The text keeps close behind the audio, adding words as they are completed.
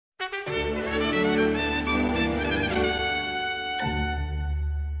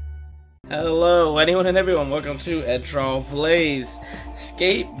Hello, anyone and everyone. Welcome to Edtrawl Plays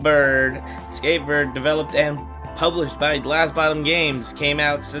Skatebird. Skatebird, developed and published by Glass Bottom Games, came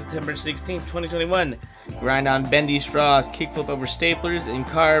out September 16th, 2021. Grind on bendy straws, kickflip over staplers, and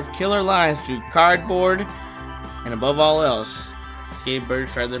carve killer lines through cardboard. And above all else,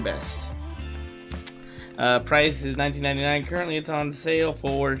 Skatebird tried their best. Price is $19.99. Currently, it's on sale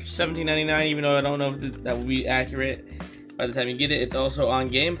for $17.99. Even though I don't know if that will be accurate by the time you get it. It's also on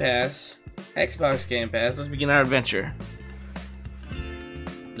Game Pass, Xbox Game Pass. Let's begin our adventure.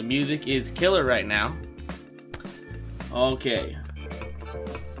 The music is killer right now. Okay.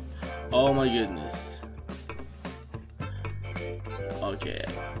 Oh my goodness. Okay.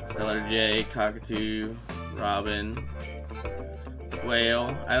 Stellar J, Cockatoo, Robin,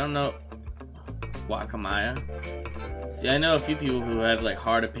 Whale. I don't know. Wakamaya. See, I know a few people who have like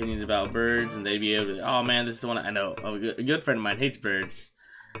hard opinions about birds, and they'd be able to. Oh man, this is the one I know. Oh, a good friend of mine hates birds.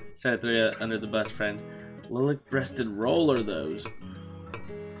 Sorry to throw you under the bus, friend. Lilac-breasted roller, those.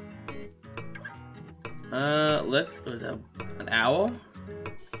 Was that an owl?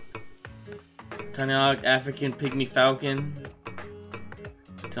 Tiny hawk, African pygmy falcon.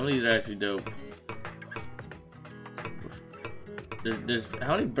 Some of these are actually dope. There's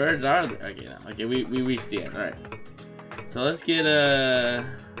how many birds are there? Okay, no. Okay, we reached the end. All right. So let's get a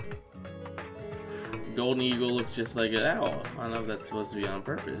golden eagle. Looks just like an owl. I don't know if that's supposed to be on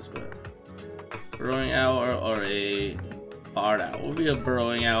purpose, but burrowing owl or a barred owl. We'll be a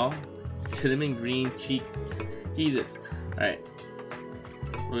burrowing owl. Cinnamon green cheek. Jesus. All right.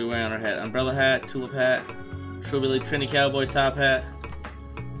 What are we wearing on our head? Umbrella hat, tulip hat, Trillbilly Trinity cowboy top hat.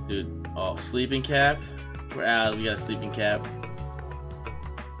 Dude, oh, sleeping cap. We're out. We got a sleeping cap.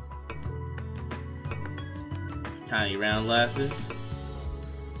 Tiny round glasses.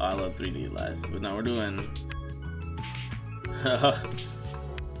 Oh, I love 3D glasses, but no, we're doing.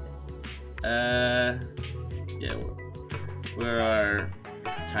 Yeah, where are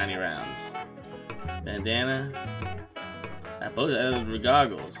tiny rounds? Bandana. I both the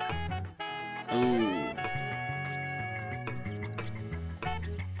goggles. Ooh.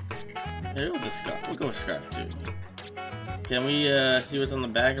 Here, we'll scarf. We'll go with scarf too. Can we see what's on the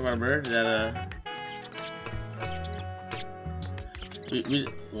back of our bird? Is that a? We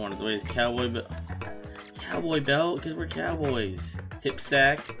wanted the way cowboy belt. Cowboy belt, because we're cowboys. Hip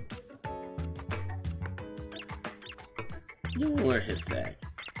sack. You wear a hip sack.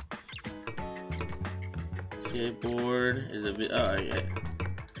 Skateboard is a bit. Oh, yeah.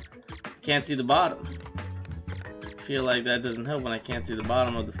 Can't see the bottom. I feel like that doesn't help when I can't see the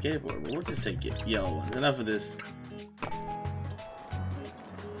bottom of the skateboard. But we'll just take it. Yellow ones. Enough of this.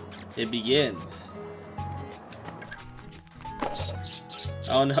 It begins.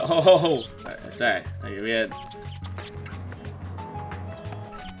 Oh no! Oh, sorry. Okay, we had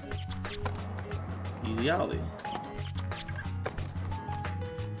easy Ollie.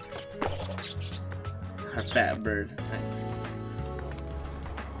 Our fat bird.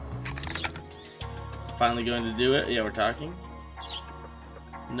 Finally going to do it. Yeah, we're talking.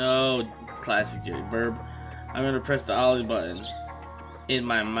 No, classic Jerry Burb. I'm gonna press the Ollie button in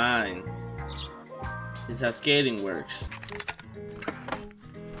my mind. This is how skating works.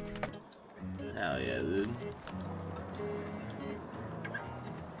 Hell yeah, dude.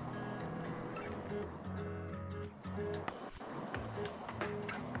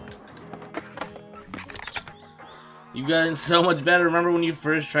 You've gotten so much better. Remember when you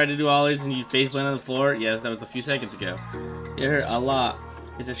first tried to do ollies and you faceplant on the floor? Yes, that was a few seconds ago. It hurt a lot.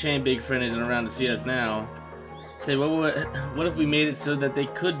 It's a shame Big Friend isn't around to see us now. Say, what if we made it so that they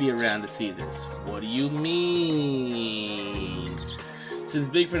could be around to see this? What do you mean? Since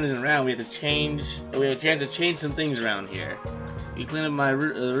Big Friend isn't around, we have to change some things around here. You clean up my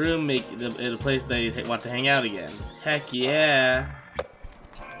room, make it a place they want to hang out again. Heck yeah!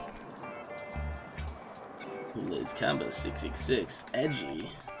 Kool-Aid's combo 666,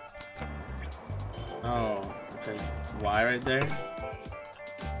 edgy. Oh, okay. Y right there.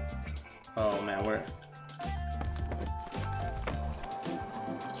 Oh man, we're.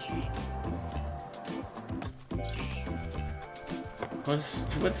 What's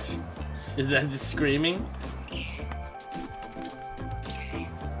is that just screaming?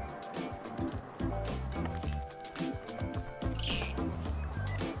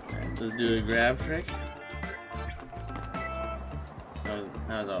 Alright, let's do a grab trick. That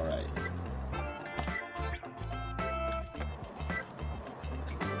was alright.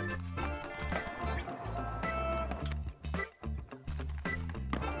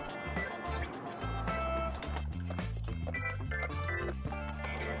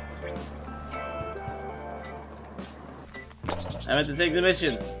 I meant to take the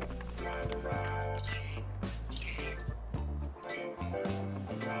mission.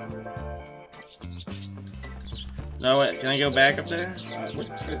 No, wait, can I go back up there?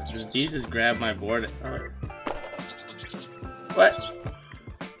 Does B just grab my board? What?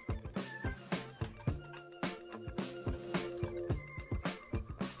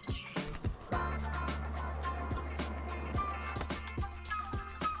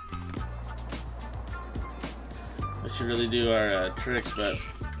 We should really do our tricks, but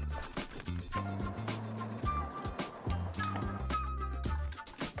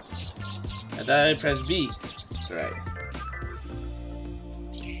I thought I pressed B. That's right.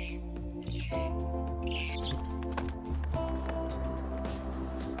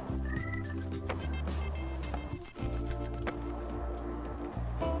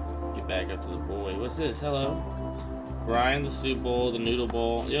 Get back up to the bowl. Wait, what's this? Hello. Grind the soup bowl, the noodle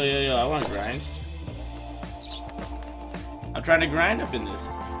bowl. Yo, yo, yo, I want to grind. I'm trying to grind up in this.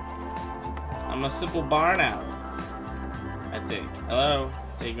 I'm a simple barn owl, I think. Hello?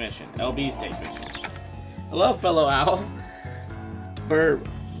 Take mission. LB's take mission. Hello, fellow owl.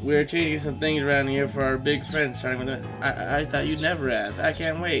 We're changing some things around here for our big friend. Starting with I thought you'd never ask. I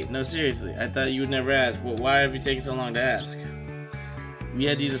can't wait. No, seriously. I thought you would never ask. Well, why have you taken so long to ask? We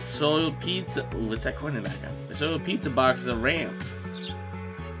had these soiled pizza. Ooh, what's that coin in the background? The soiled pizza boxes of RAM.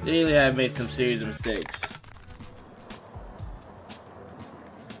 Lately, I've made some serious mistakes.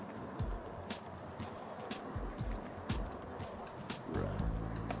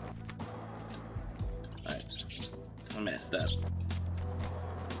 Alright. I messed up.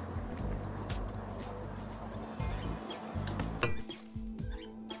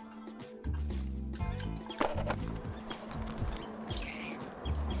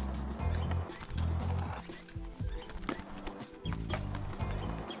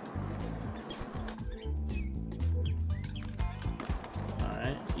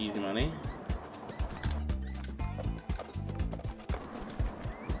 Easy money.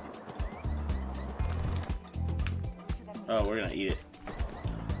 Oh, we're gonna eat it.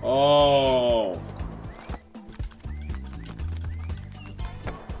 Oh.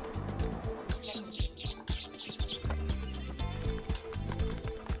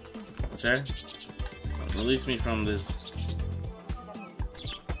 Sir, release me from this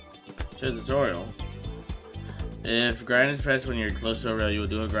tutorial. If grind is pressed when you're close to a rail, you will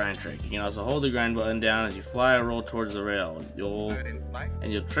do a grind trick. You can also hold the grind button down as you fly or roll towards the rail. You'll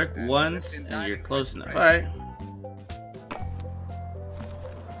trick once and you're close enough. Alright.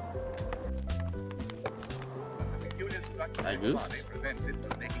 I goofed.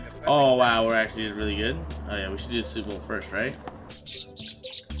 Oh wow, we're actually really good. Oh yeah, we should do the soup bowl first, right?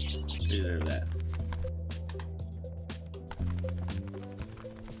 We deserve that.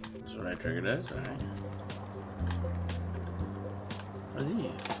 That's what I trigger does, alright. What are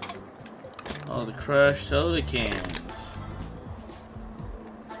these? Oh, the crushed soda cans.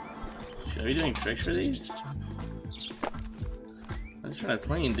 Should I be doing tricks for these? I'm just trying to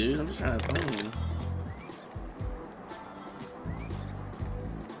clean, dude. I'm just trying to clean.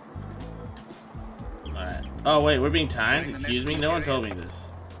 Alright. Oh, wait, we're being timed? Excuse me? No one told me this.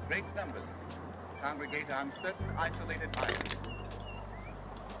 Great numbers congregate on certain isolated islands.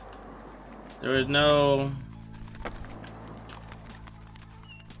 There was no...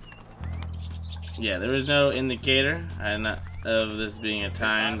 Yeah, there was no indicator of this being a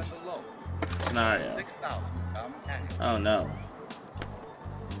timed scenario. Oh no.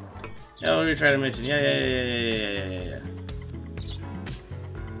 Yeah, what were we trying to mention? Yeah.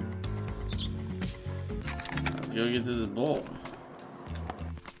 Let's go get to the bowl.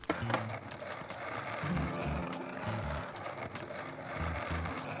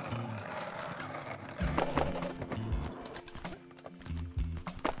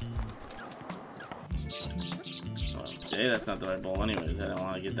 Okay, that's not the right bowl anyways. I don't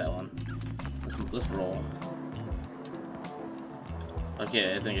want to get that one. Let's roll.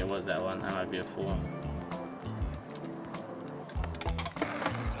 Okay, I think it was that one. I might be a fool.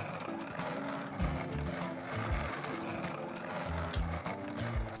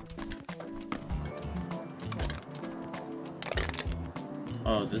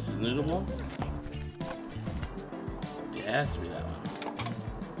 Oh, this is noodle bowl? It has to be that one.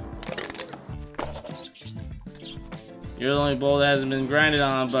 You're the only bowl that hasn't been grinded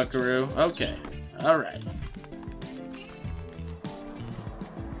on, Buckaroo. Okay. Alright.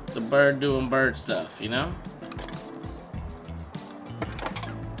 The bird doing bird stuff, you know?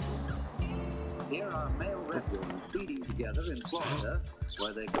 Here are male redwoods feeding together in Florida,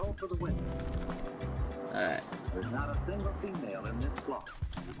 where they go for the winter. Alright. There's not a single female in this flock.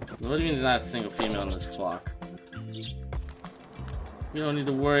 What do you mean there's not a single female in this flock? We don't need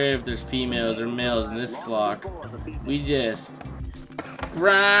to worry if there's females or males in this flock. We just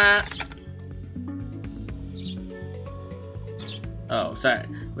grind. Oh, sorry.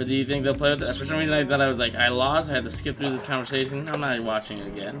 But do you think they'll play with it? For some reason I thought I was like, I lost. I had to skip through this conversation. I'm not watching it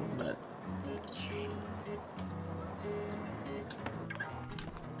again, but...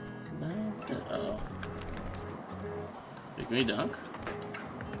 Uh-oh. Pick me dunk.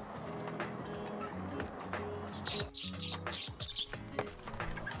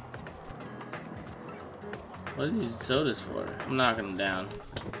 What did he throw this for? I'm knocking him down.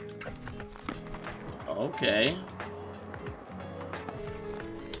 Okay.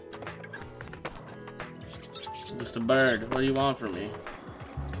 Just a bird. What do you want from me?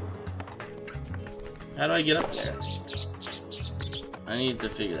 How do I get up there? I need to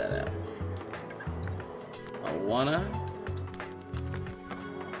figure that out. I wanna.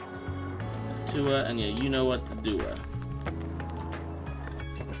 To and yeah, you know what to do.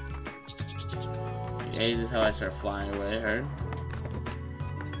 Okay, this is how I start flying away, heard?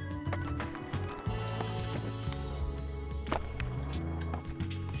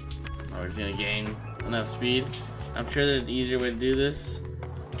 Oh, we're gonna gain enough speed. I'm sure there's an easier way to do this.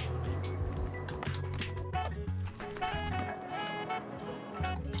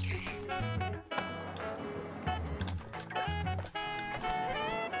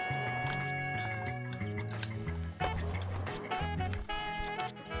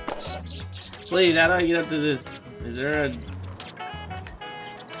 Please, how do I get up to this? Is there a...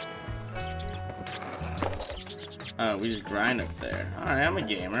 Oh, we just grind up there. Alright, I'm a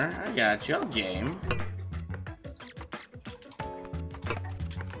gamer. I got you. I'll game.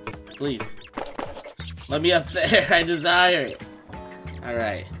 Please. Let me up there. I desire it.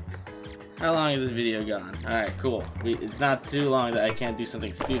 Alright. How long is this video gone? Alright, cool. It's not too long that I can't do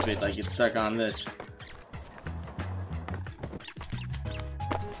something stupid like get stuck on this.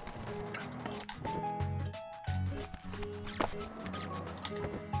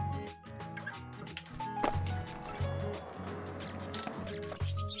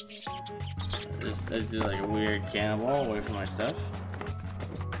 I just did like a weird cannonball away from my stuff.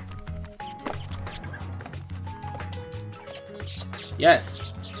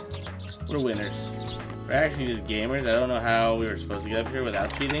 Yes! We're winners. We're actually just gamers. I don't know how we were supposed to get up here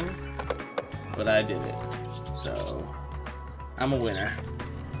without cheating, but I did it. So, I'm a winner.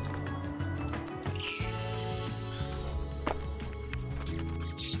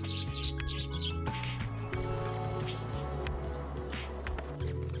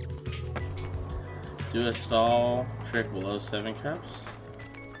 Do a stall trick below 7 cups.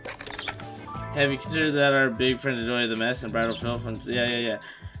 Have you considered that our big friend enjoy the mess and bridal filth? Yeah.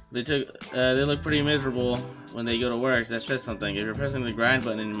 They look pretty miserable when they go to work. That says something. If you're pressing the grind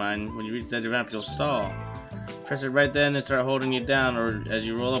button in your mind, when you reach the edge of the ramp, you'll stall. Press it right then and start holding it down, or as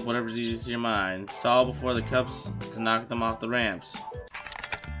you roll up, whatever's easiest to your mind. Stall before the cups to knock them off the ramps.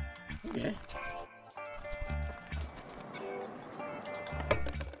 Okay.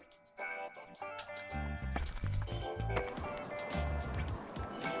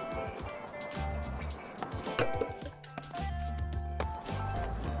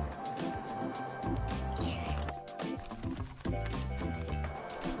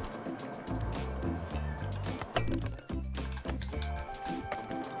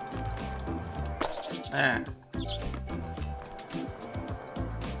 Ah.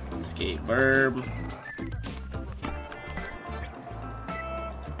 Skatebird.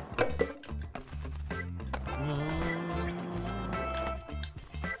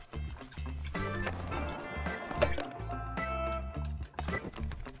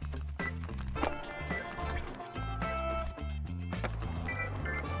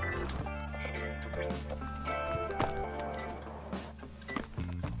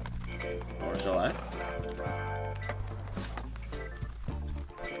 Or shall I?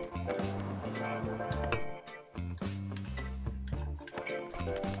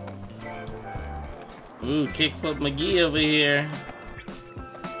 Ooh, kickflip McGee over here.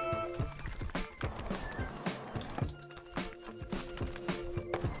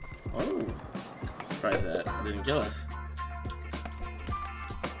 Oh, surprised that didn't kill us.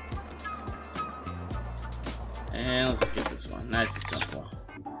 And let's just get this one. Nice and simple.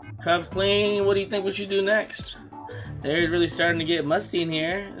 Cups clean. What do you think we should do next? The area's really starting to get musty in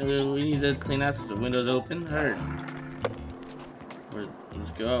here. We need to clean out the windows open. Heard.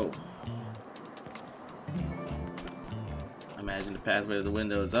 Let's go. Imagine the pathway to the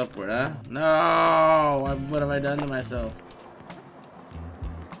window is upward, huh? No! What have I done to myself?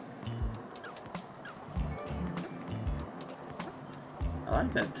 I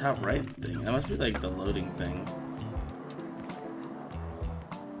like that top right thing. That must be like the loading thing.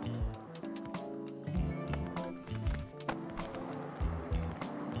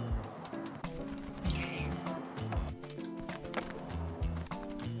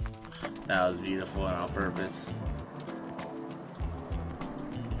 That was beautiful and on purpose.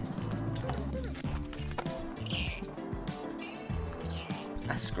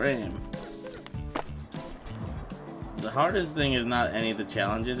 I scream. The hardest thing is not any of the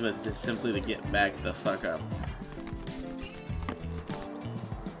challenges, but it's just simply to get back the fuck up.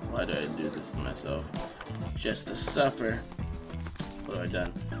 Why do I do this to myself? Just to suffer. What have I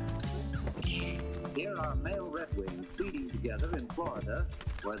done? Here are male redwings feeding together in Florida,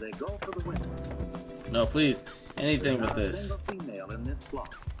 where they go for the win. No, please. Anything but There's this. not a single female in this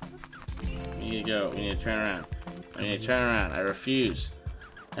flock. We need to go. We need to turn around. We need to turn around. I refuse.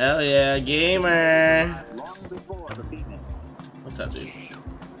 Hell yeah, gamer! Long before the female. What's up, dude?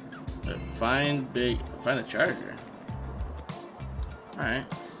 Find a charger. Alright.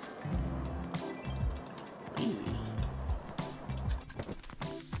 Easy.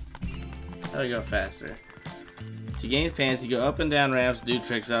 How do I go faster? To gain fancy, go up and down ramps, do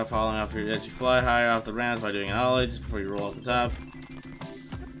tricks without falling off your edge. You fly higher off the ramps by doing an ollie just before you roll off the top.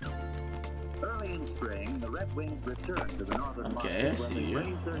 Early in spring, the redwings return to the northern Okay, I market see where they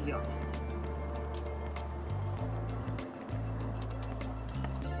you. raise their young.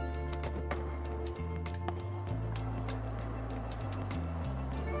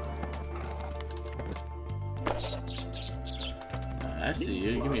 I see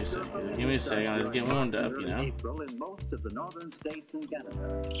you. Give me a second. Give me a second. I'll just get warmed up, you know? April in most of the northern states and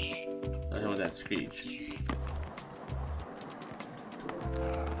Canada. I don't know that screech.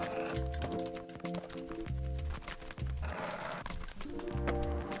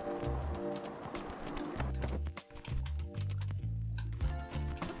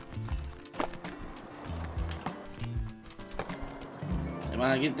 Am I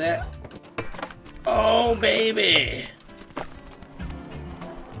gonna get that? Oh, baby!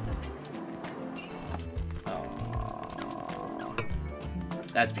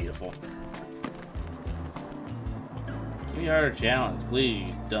 That's beautiful. Give me a harder challenge,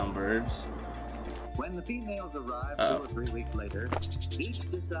 please, dumb birds. When the females arrive 2 Uh-oh. or 3 weeks later, each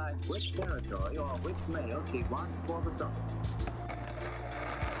decides which territory or which male she wants for the summer.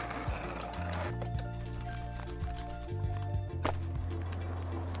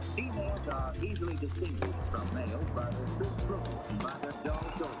 Females are easily distinguished from males by their strict throats and by their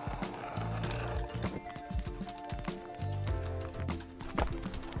dull shoulders.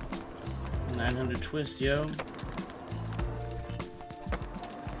 $900 twist, yo.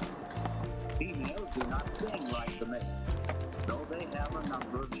 Females do not sing like the males, though they have a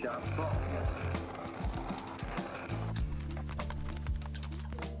number of sharp calls.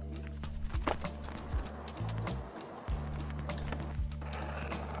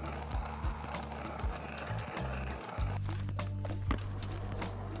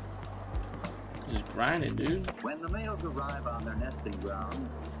 Just grind it, dude. When the males arrive on their nesting ground,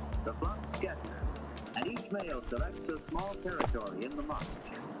 the flock scatters, and each male selects a small territory in the marsh.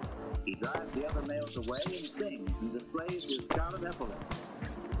 He drives the other males away and sings and displays his scarlet epaulets.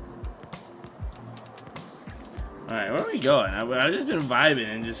 Alright, where are we going? I've just been vibing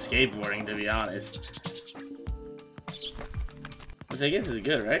and just skateboarding, to be honest. Which I guess is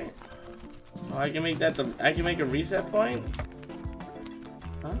good, right? Oh, I can make that I can make a reset point?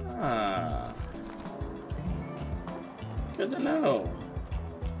 Ah. Good to know.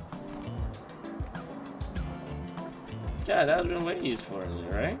 God, that would have been way used for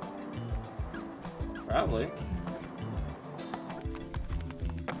earlier, right? Probably.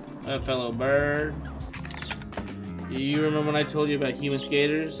 What up, fellow bird? You remember when I told you about human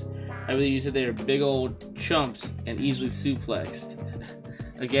skaters? I believe you said they were big old chumps and easily suplexed.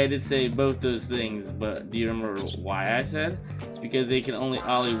 Okay, I did say both those things, but do you remember why I said? It's because they can only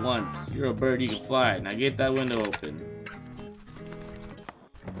ollie once. You're a bird, you can fly. Now get that window open.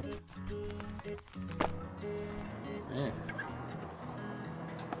 Man.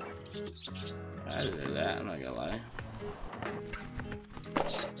 I did that, I'm not gonna lie.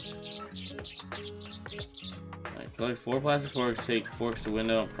 Alright, collect 4 plastic forks, take forks to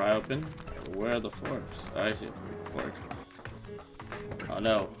window and pry open. Where are the forks? Oh, I see a fork. Oh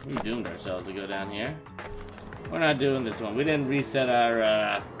no, we doomed ourselves to go down here. We're not doing this one. We didn't reset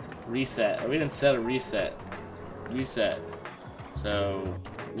our reset. Or we didn't set a reset. So,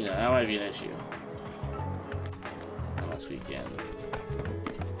 you know, that might be an issue. Unless we can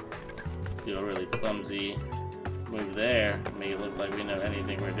do a really clumsy move there, make it look like we know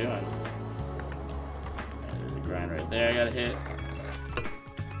anything we're doing. And there's a grind right there I gotta hit.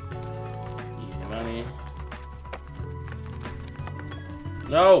 Easy money.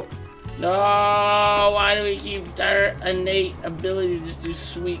 No! No! Why do we keep our innate ability to just do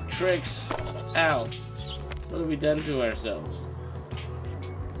sweet tricks? Ow. What have we done to ourselves?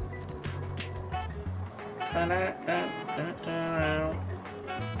 You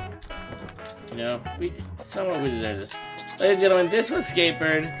know, we deserve this. Ladies and gentlemen, this was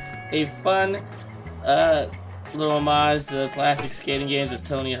Skatebird, a fun little homage to the classic skating games as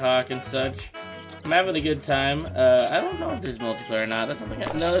Tony Hawk and such. I'm having a good time. I don't know if there's multiplayer or not. That's something.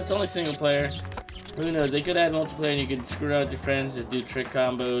 No, it's only single player. Who knows? They could add multiplayer and you could screw around with your friends, just do trick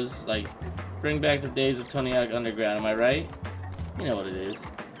combos, like bring back the days of Tony Hawk Underground. Am I right? You know what it is.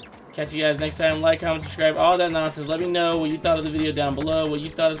 Catch you guys next time. Like, comment, subscribe, all that nonsense. Let me know what you thought of the video down below, what you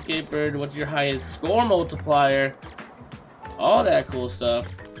thought of Skatebird, what's your highest score multiplier, all that cool stuff.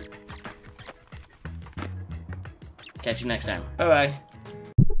 Catch you next time. Bye-bye.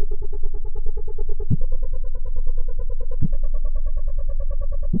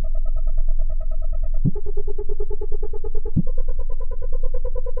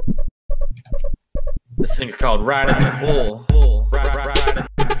 This thing's called Riding the Bull.